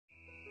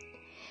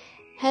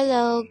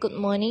Hello, good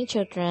morning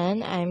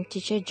children. I'm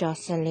teacher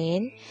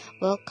Jocelyn.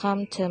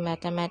 Welcome to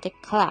mathematics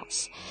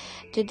class.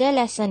 Today's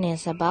lesson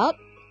is about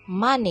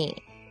money.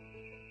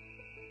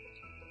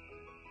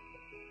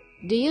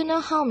 Do you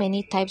know how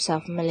many types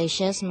of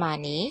Malaysia's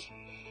money?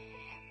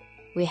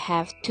 We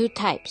have two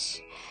types.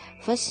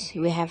 First,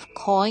 we have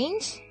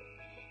coins.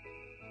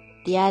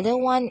 The other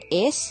one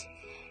is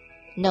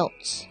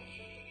notes.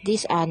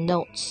 These are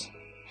notes.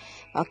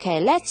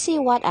 Okay, let's see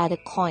what are the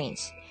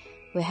coins.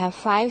 We have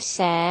 5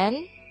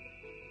 cents.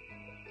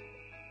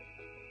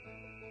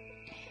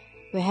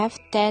 We have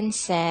 10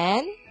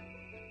 cents.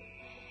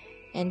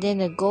 And then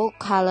the gold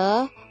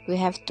color, we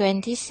have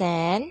 20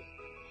 cents.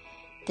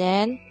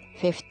 Then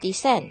 50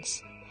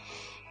 cents.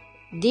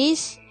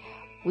 These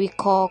we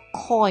call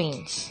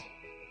coins.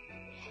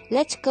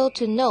 Let's go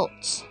to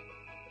notes.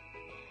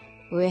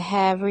 We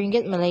have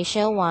Ringgit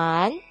Malaysia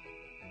 1,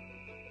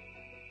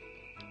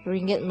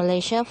 Ringgit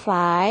Malaysia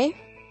 5,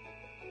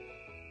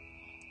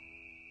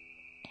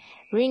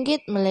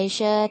 Ringgit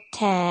Malaysia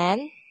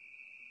 10,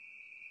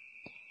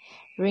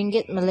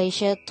 Ringgit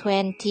Malaysia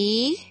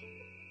 20,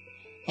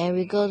 and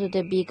we go to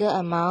the bigger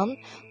amount.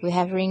 We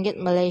have Ringgit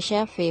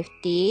Malaysia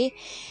 50,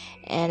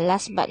 and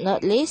last but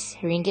not least,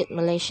 Ringgit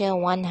Malaysia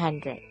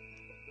 100.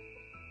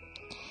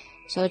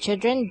 So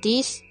children,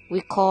 these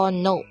we call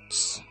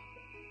notes.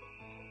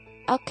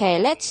 Okay,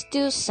 let's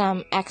do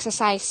some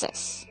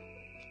exercises.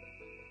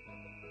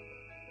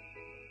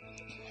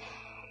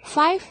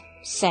 5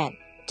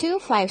 cents. 2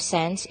 5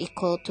 cents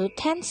equal to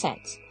 10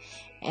 cents.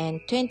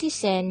 And 20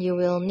 cents you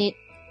will need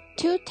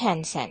 2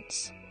 10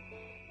 cents.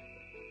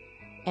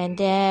 And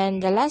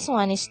then the last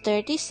one is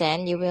 30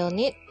 cents. You will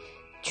need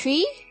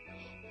 3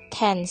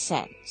 10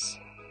 cents.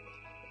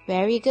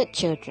 Very good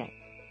children.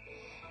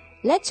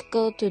 Let's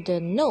go to the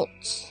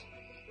notes.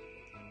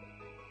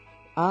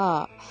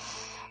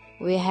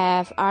 We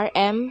have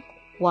RM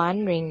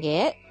 1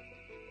 ringgit.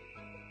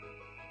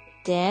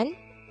 Then,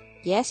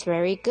 yes,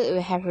 very good.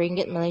 We have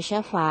Ringgit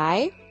Malaysia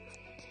 5.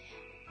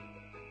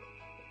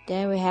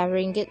 Then we have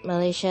Ringgit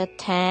Malaysia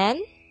 10.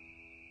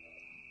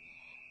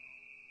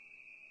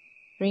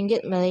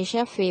 Ringgit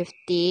Malaysia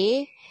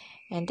 50.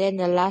 And then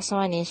the last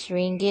one is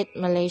Ringgit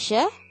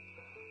Malaysia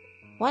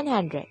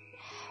 100.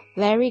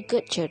 Very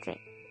good children.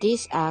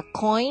 These are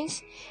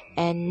coins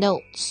and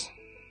notes.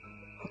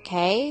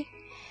 Okay?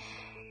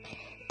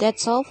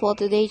 That's all for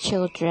today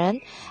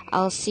children.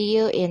 I'll see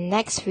you in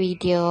next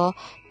video.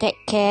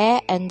 Take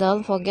care and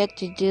don't forget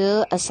to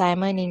do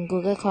assignment in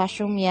Google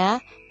Classroom, yeah?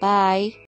 Bye.